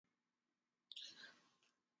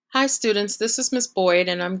Hi students, this is Ms. Boyd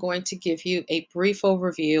and I'm going to give you a brief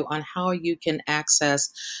overview on how you can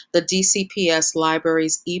access the DCPS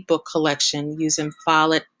Libraries ebook collection using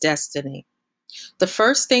Follett Destiny. The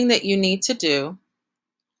first thing that you need to do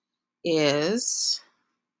is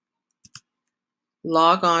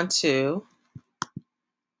log on to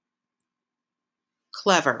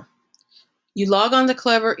Clever. You log on to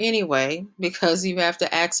Clever anyway because you have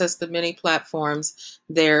to access the many platforms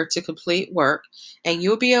there to complete work, and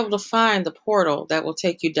you'll be able to find the portal that will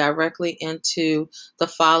take you directly into the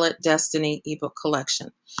Follett Destiny ebook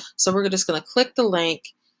collection. So we're just going to click the link,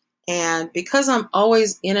 and because I'm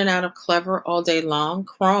always in and out of Clever all day long,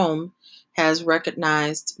 Chrome has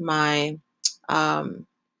recognized my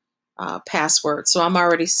password, so I'm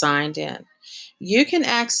already signed in. You can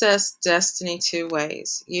access Destiny two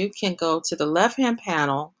ways. You can go to the left-hand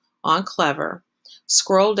panel on Clever,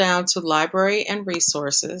 scroll down to Library and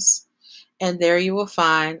Resources, and there you will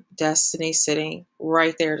find Destiny sitting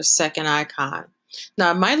right there, the second icon. Now,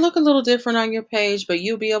 it might look a little different on your page, but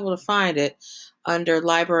you'll be able to find it under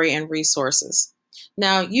Library and Resources.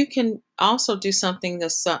 Now, you can also do something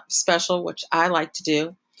that's special, which I like to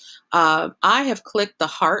do. I have clicked the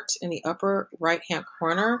heart in the upper right-hand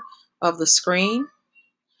corner of the screen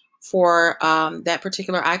for that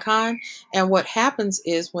particular icon. And what happens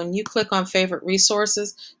is when you click on favorite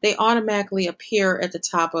resources, they automatically appear at the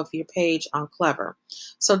top of your page on Clever.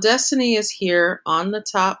 So Destiny is here on the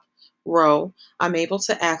top row. I'm able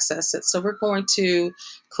to access it. So we're going to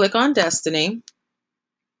click on Destiny.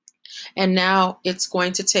 And now it's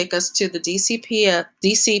going to take us to the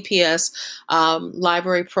DCPS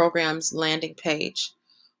Library Programs landing page.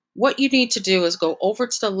 What you need to do is go over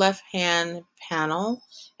to the left-hand panel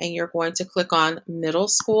and you're going to click on Middle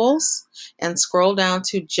Schools and scroll down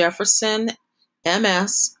to Jefferson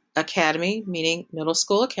MS Academy, meaning Middle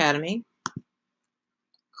School Academy.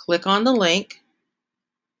 Click on the link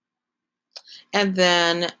and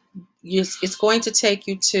then it's going to take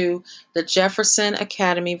you to the Jefferson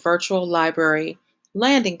Academy Virtual Library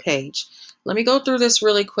landing page. Let me go through this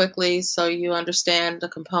really quickly so you understand the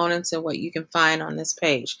components and what you can find on this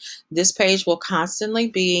page. This page will constantly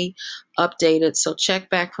be updated, so check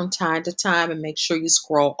back from time to time and make sure you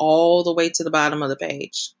scroll all the way to the bottom of the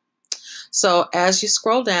page. So as you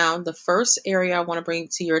scroll down, the first area I want to bring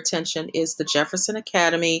to your attention is the Jefferson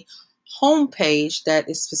Academy homepage that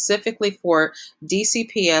is specifically for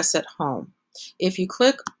DCPS at home. If you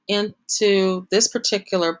click into this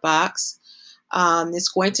particular box, it's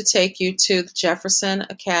going to take you to the Jefferson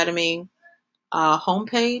Academy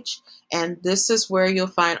homepage, and this is where you'll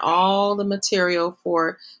find all the material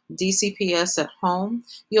for DCPS at home.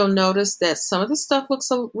 You'll notice that some of the stuff looks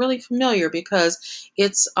really familiar because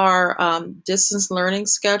it's our distance learning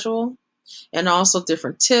schedule and also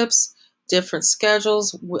different tips, different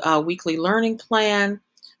schedules, weekly learning plan.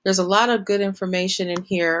 There's a lot of good information in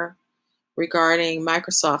here regarding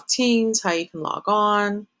Microsoft Teams, how you can log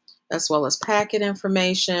on, as well as packet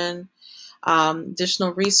information,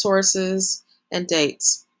 additional resources, and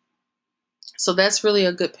dates. So that's really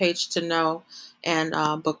a good page to know and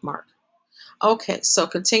bookmark. Okay, so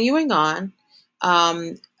continuing on,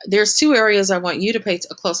 there's two areas I want you to pay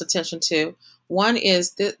close attention to. One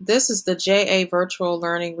is this is the JA Virtual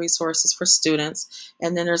Learning Resources for students,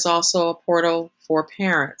 and then there's also a portal for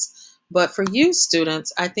parents. But for you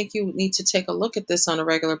students, I think you need to take a look at this on a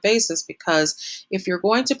regular basis because if you're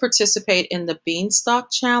going to participate in the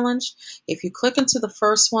Beanstalk Challenge, if you click into the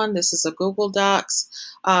first one, this is a Google Docs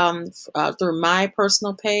through my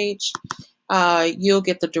personal page, you'll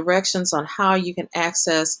get the directions on how you can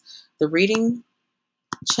access the reading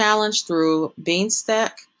challenge through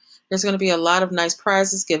Beanstalk. There's going to be a lot of nice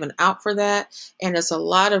prizes given out for that, and there's a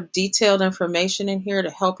lot of detailed information in here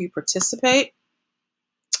to help you participate.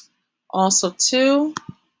 Also, too,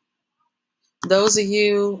 those of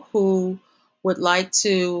you who would like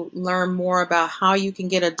to learn more about how you can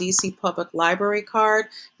get a DC Public Library card,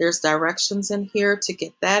 there's directions in here to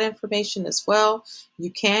get that information as well.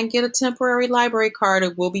 You can get a temporary library card.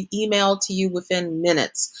 It will be emailed to you within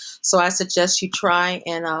minutes. So I suggest you try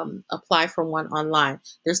and apply for one online.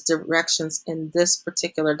 There's directions in this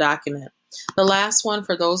particular document. The last one,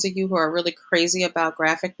 for those of you who are really crazy about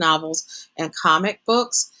graphic novels and comic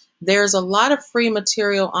books, there's a lot of free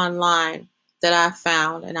material online that I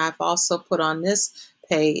found, and I've also put on this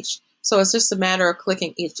page. So it's just a matter of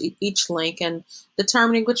clicking each link and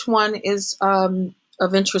determining which one is of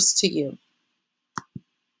interest to you.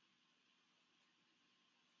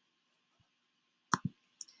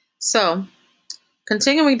 So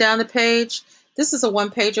continuing down the page, This is a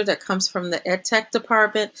one-pager that comes from the EdTech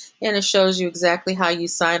department, and it shows you exactly how you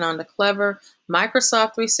sign on to Clever,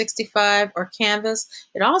 Microsoft 365, or Canvas.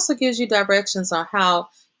 It also gives you directions on how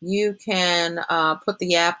you can put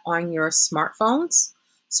the app on your smartphones.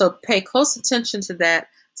 So pay close attention to that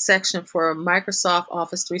section for Microsoft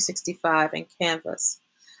Office 365 and Canvas.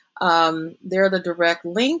 There are the direct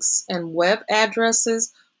links and web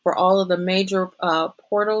addresses for all of the major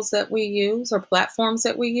portals that we use or platforms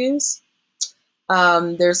that we use.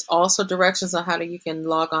 There's also directions on how you can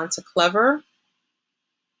log on to Clever,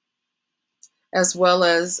 as well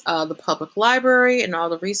as the public library and all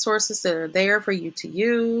the resources that are there for you to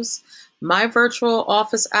use. My virtual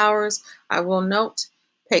office hours, I will note,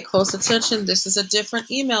 pay close attention. This is a different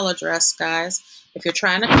email address, guys. If you're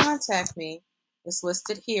trying to contact me, it's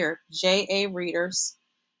listed here,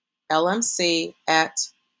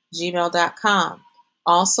 jareaderslmc@gmail.com.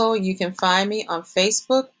 Also, you can find me on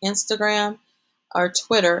Facebook, Instagram, or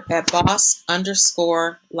Twitter at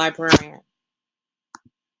boss_librarian.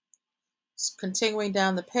 Continuing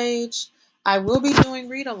down the page, I will be doing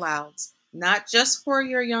read alouds, not just for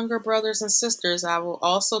your younger brothers and sisters. I will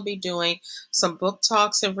also be doing some book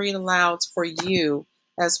talks and read alouds for you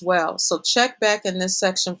as well. So check back in this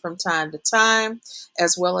section from time to time,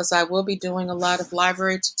 as well as I will be doing a lot of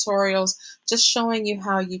library tutorials, just showing you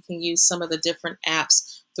how you can use some of the different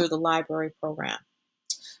apps through the library program.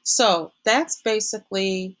 So that's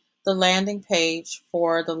basically the landing page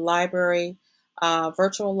for the library,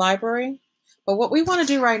 virtual library. But what we want to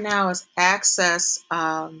do right now is access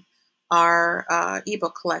our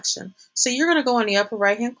ebook collection. So you're going to go in the upper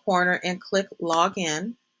right-hand corner and click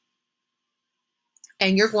Login.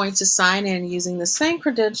 And you're going to sign in using the same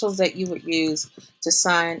credentials that you would use to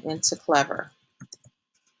sign into Clever.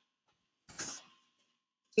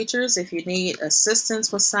 Teachers, if you need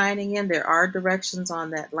assistance with signing in, there are directions on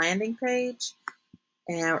that landing page.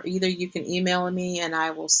 And either you can email me and I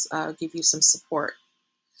will give you some support.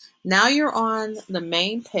 Now you're on the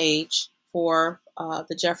main page for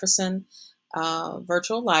the Jefferson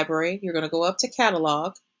Virtual Library. You're going to go up to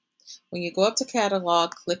Catalog. When you go up to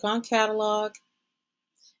Catalog, click on Catalog,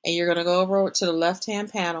 and you're going to go over to the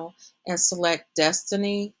left-hand panel and select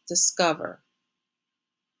Destiny Discover.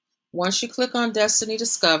 Once you click on Destiny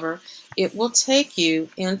Discover, it will take you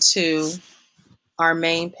into our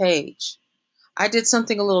main page. I did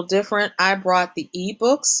something a little different. I brought the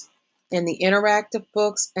eBooks and the interactive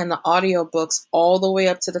books and the audio books all the way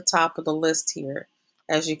up to the top of the list here,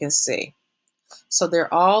 as you can see. So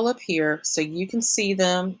they're all up here, so you can see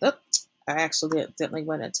them. Oh, I accidentally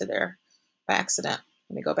went into there by accident.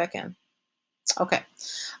 Let me go back in. Okay.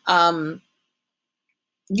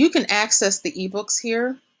 You can access the ebooks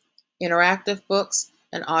here, interactive books,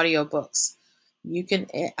 and audio books. You can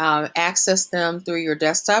access them through your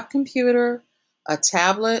desktop computer, a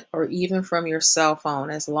tablet, or even from your cell phone,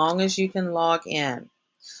 as long as you can log in.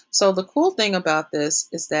 So the cool thing about this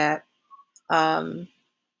is that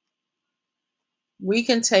we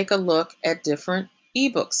can take a look at different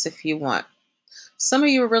ebooks if you want. Some of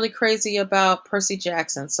you are really crazy about Percy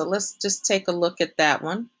Jackson, so let's just take a look at that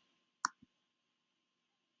one.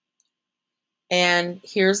 And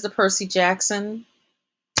here's the Percy Jackson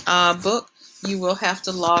book. You will have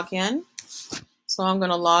to log in. So I'm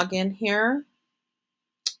going to log in here.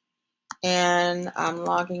 And I'm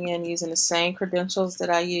logging in using the same credentials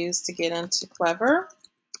that I used to get into Clever.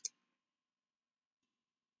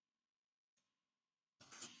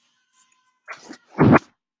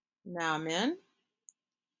 Now I'm in.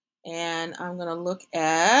 And I'm going to look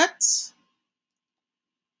at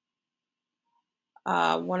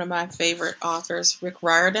one of my favorite authors, Rick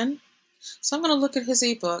Riordan. So I'm going to look at his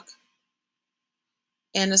ebook.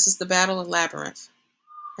 And this is The Battle of Labyrinth.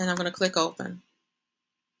 And I'm going to click Open.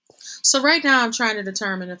 So right now I'm trying to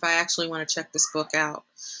determine if I actually want to check this book out.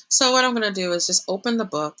 So what I'm going to do is just open the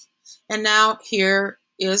book. And now here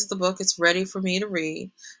is the book. It's ready for me to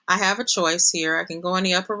read. I have a choice here. I can go in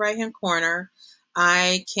the upper right-hand corner.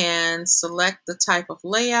 I can select the type of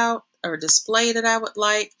layout or display that I would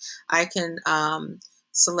like. I can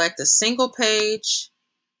select a single page,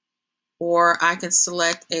 or I can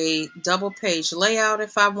select a double page layout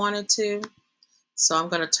if I wanted to. So I'm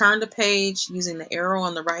going to turn the page using the arrow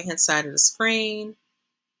on the right-hand side of the screen.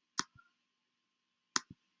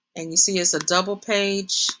 And you see it's a double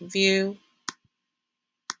page view.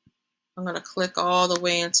 I'm going to click all the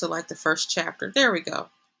way into like the first chapter. There we go.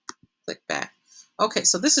 Click back. Okay,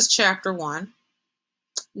 so this is chapter 1.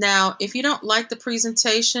 Now, if you don't like the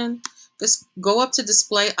presentation, just go up to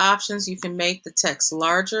display options. You can make the text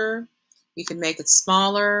larger. You can make it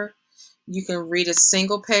smaller. You can read a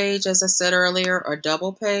single page, as I said earlier, or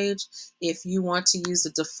double page. If you want to use the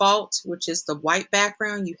default, which is the white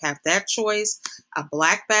background, you have that choice. A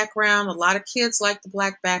black background, a lot of kids like the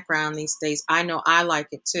black background these days. I know I like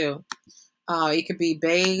it too. It could be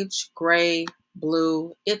beige, gray,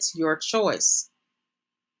 blue. It's your choice.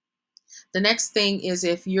 The next thing is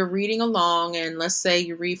if you're reading along and let's say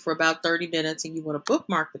you read for about 30 minutes and you want to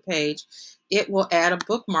bookmark the page, it will add a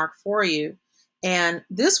bookmark for you. And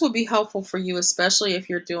this will be helpful for you, especially if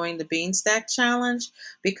you're doing the Beanstack Challenge,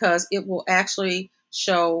 because it will actually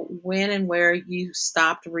show when and where you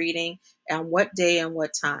stopped reading and what day and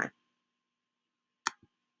what time.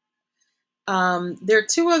 There are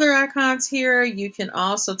two other icons here. You can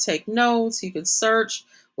also take notes. You can search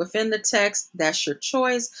within the text. That's your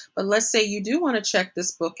choice. But let's say you do want to check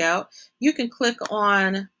this book out. You can click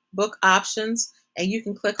on Book Options and you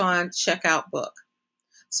can click on Check Out Book.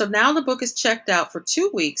 So now the book is checked out for 2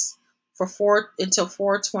 weeks until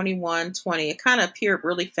 4/21/20. It kind of appeared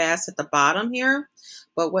really fast at the bottom here.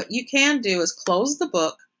 But what you can do is close the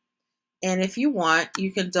book. And if you want,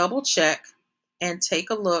 you can double check and take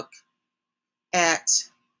a look at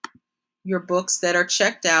your books that are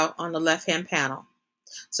checked out on the left-hand panel.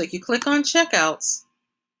 So if you click on checkouts,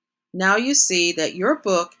 now you see that your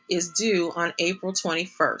book is due on April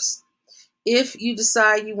 21st. If you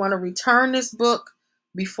decide you want to return this book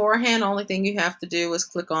beforehand, the only thing you have to do is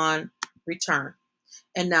click on return.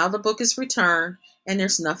 And now the book is returned and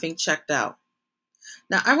there's nothing checked out.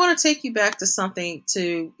 Now I want to take you back to something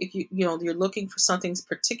if you're looking for something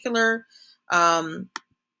particular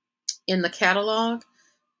in the catalog.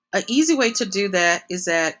 An easy way to do that is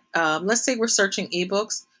that, let's say we're searching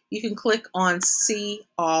ebooks. You can click on See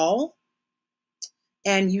All,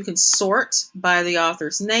 and you can sort by the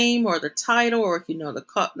author's name or the title, or if you know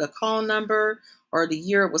the call number or the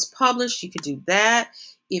year it was published, you could do that.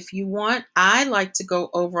 If you want, I like to go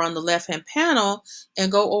over on the left-hand panel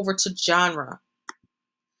and go over to genre.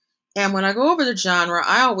 And when I go over to genre,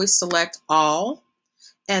 I always select all.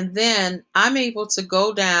 And then I'm able to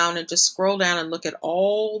go down and just scroll down and look at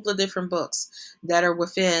all the different books that are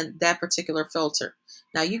within that particular filter.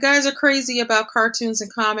 Now, you guys are crazy about cartoons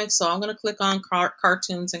and comics, so I'm going to click on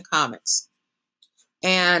cartoons and comics.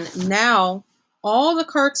 And now, all the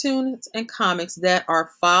cartoons and comics that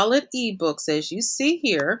are Follett ebooks, as you see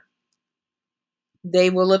here, they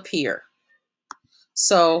will appear.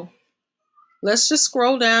 So let's just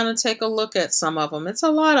scroll down and take a look at some of them. It's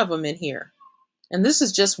a lot of them in here. And this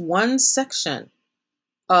is just one section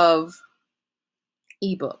of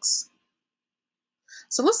ebooks.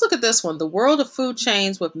 So let's look at this one, The World of Food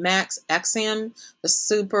Chains with Max Axiom, the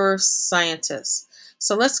Super Scientist.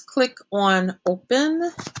 So let's click on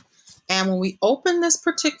Open. And when we open this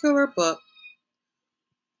particular book,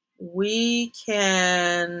 we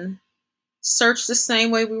can search the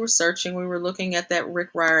same way we were searching. We were looking at that Rick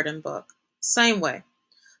Riordan book. Same way.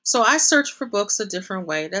 So I searched for books a different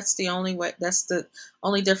way. That's the only way. That's the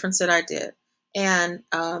only difference that I did. And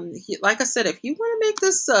like I said, if you want to make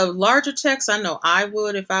this a larger text, I know I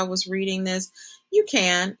would if I was reading this. You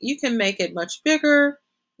can make it much bigger,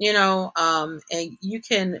 and you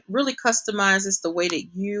can really customize this the way that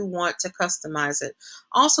you want to customize it.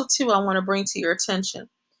 Also, too, I want to bring to your attention,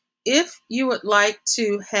 if you would like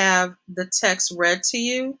to have the text read to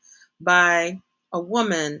you by a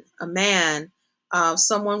woman, a man,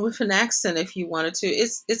 someone with an accent, if you wanted to,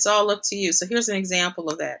 it's all up to you. So here's an example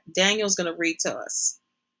of that. Daniel's going to read to us.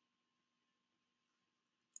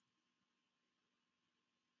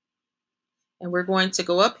 And we're going to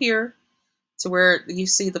go up here to where you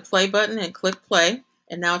see the play button and click play.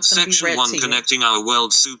 And now it's going to be read to you. Section 1, Connecting Our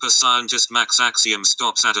World. Super Scientist Max Axiom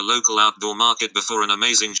stops at a local outdoor market before an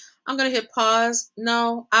amazing... I'm going to hit pause.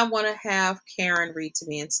 No, I want to have Karen read to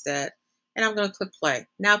me instead. And I'm going to click play.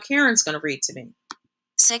 Now Karen's going to read to me.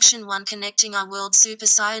 Section 1, Connecting Our World. Super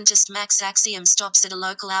Scientist Max Axiom stops at a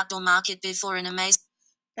local outdoor market before an amazing...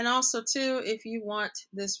 And also, too, if you want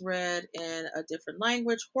this read in a different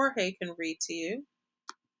language, Jorge can read to you.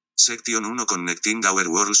 Section 1, Connecting Our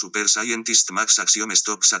World. Super Scientist Max Axiom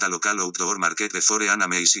stops at a local outdoor market before an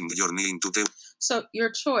amazing journey into the... So your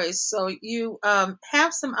choice. So you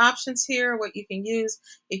have some options here, what you can use.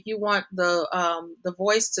 If you want the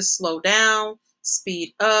voice to slow down,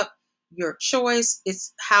 speed up, your choice.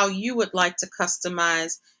 It's how you would like to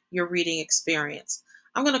customize your reading experience.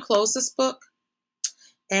 I'm going to close this book.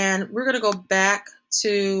 And we're going to go back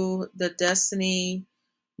to the Destiny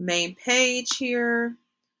main page here.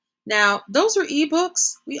 Now, those are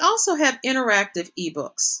ebooks. We also have interactive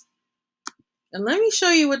ebooks. And let me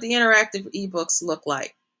show you what the interactive ebooks look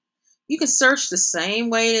like. You can search the same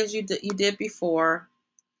way as you did before.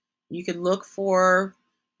 You can look for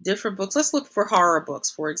different books. Let's look for horror books,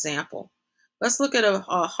 for example. Let's look at a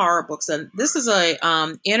horror books. And this is a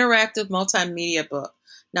interactive multimedia book.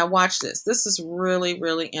 Now watch this. This is really,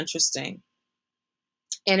 really interesting.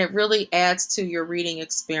 And it really adds to your reading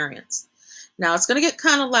experience. Now it's going to get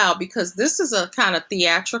kind of loud because this is a kind of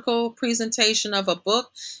theatrical presentation of a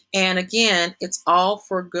book. And again, it's all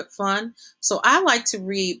for good fun. So I like to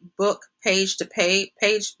read book page to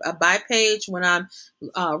page, by page when I'm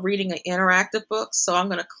reading an interactive book. So I'm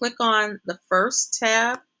going to click on the first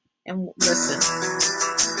tab and listen.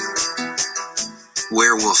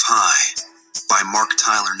 Werewolf High by Mark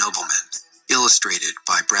Tyler Nobleman. Illustrated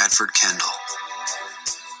by Bradford Kendall.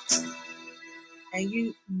 And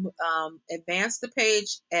you advance the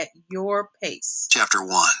page at your pace. Chapter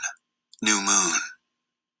 1. New Moon.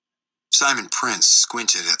 Simon Prince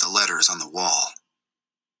squinted at the letters on the wall.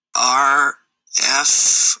 R-F-O-D-H-I?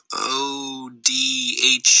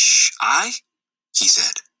 He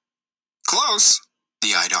said. Close,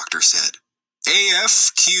 the eye doctor said.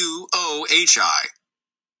 A-F-Q-O-H-I.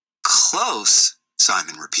 Close,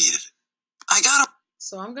 Simon repeated. I got a...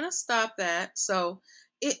 So I'm going to stop that. So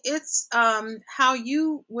it's how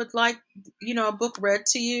you would like, a book read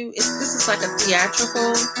to you. This is like a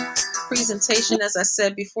theatrical presentation. As I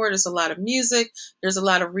said before, there's a lot of music. There's a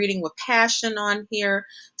lot of reading with passion on here.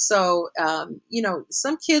 So,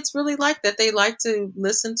 some kids really like that. They like to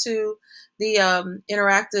listen to the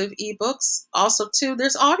interactive ebooks. Also, too,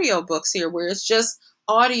 there's audio books here where it's just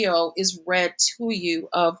audio is read to you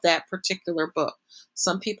of that particular book.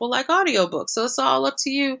 Some people like audiobooks, so it's all up to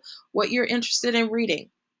you what you're interested in reading.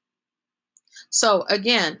 So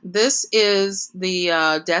again, this is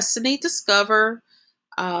the Destiny Discover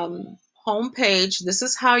homepage. This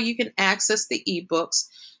is how you can access the ebooks.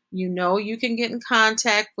 You can get in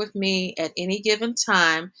contact with me at any given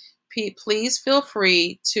time. Please feel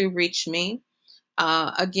free to reach me.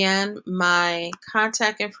 Again, my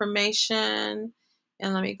contact information,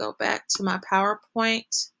 and let me go back to my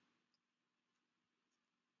PowerPoint.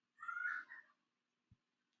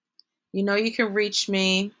 You can reach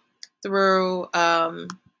me through my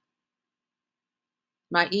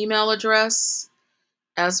email address,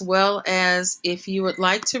 as well as if you would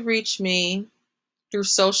like to reach me through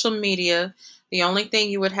social media. The only thing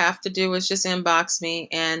you would have to do is just inbox me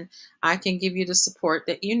and I can give you the support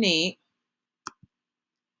that you need.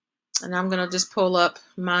 And I'm going to just pull up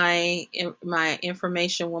my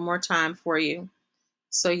information one more time for you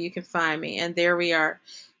so you can find me. And there we are.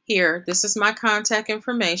 Here, this is my contact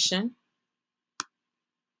information,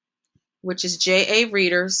 which is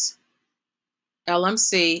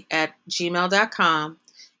jareadersLMC@gmail.com.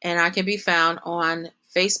 And I can be found on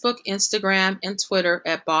Facebook, Instagram, and Twitter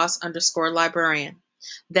at boss_librarian.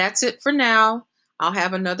 That's it for now. I'll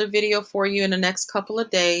have another video for you in the next couple of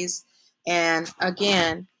days. And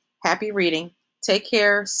again, happy reading. Take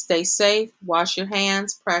care, stay safe, wash your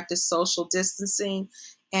hands, practice social distancing,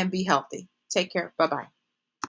 and be healthy. Take care. Bye-bye.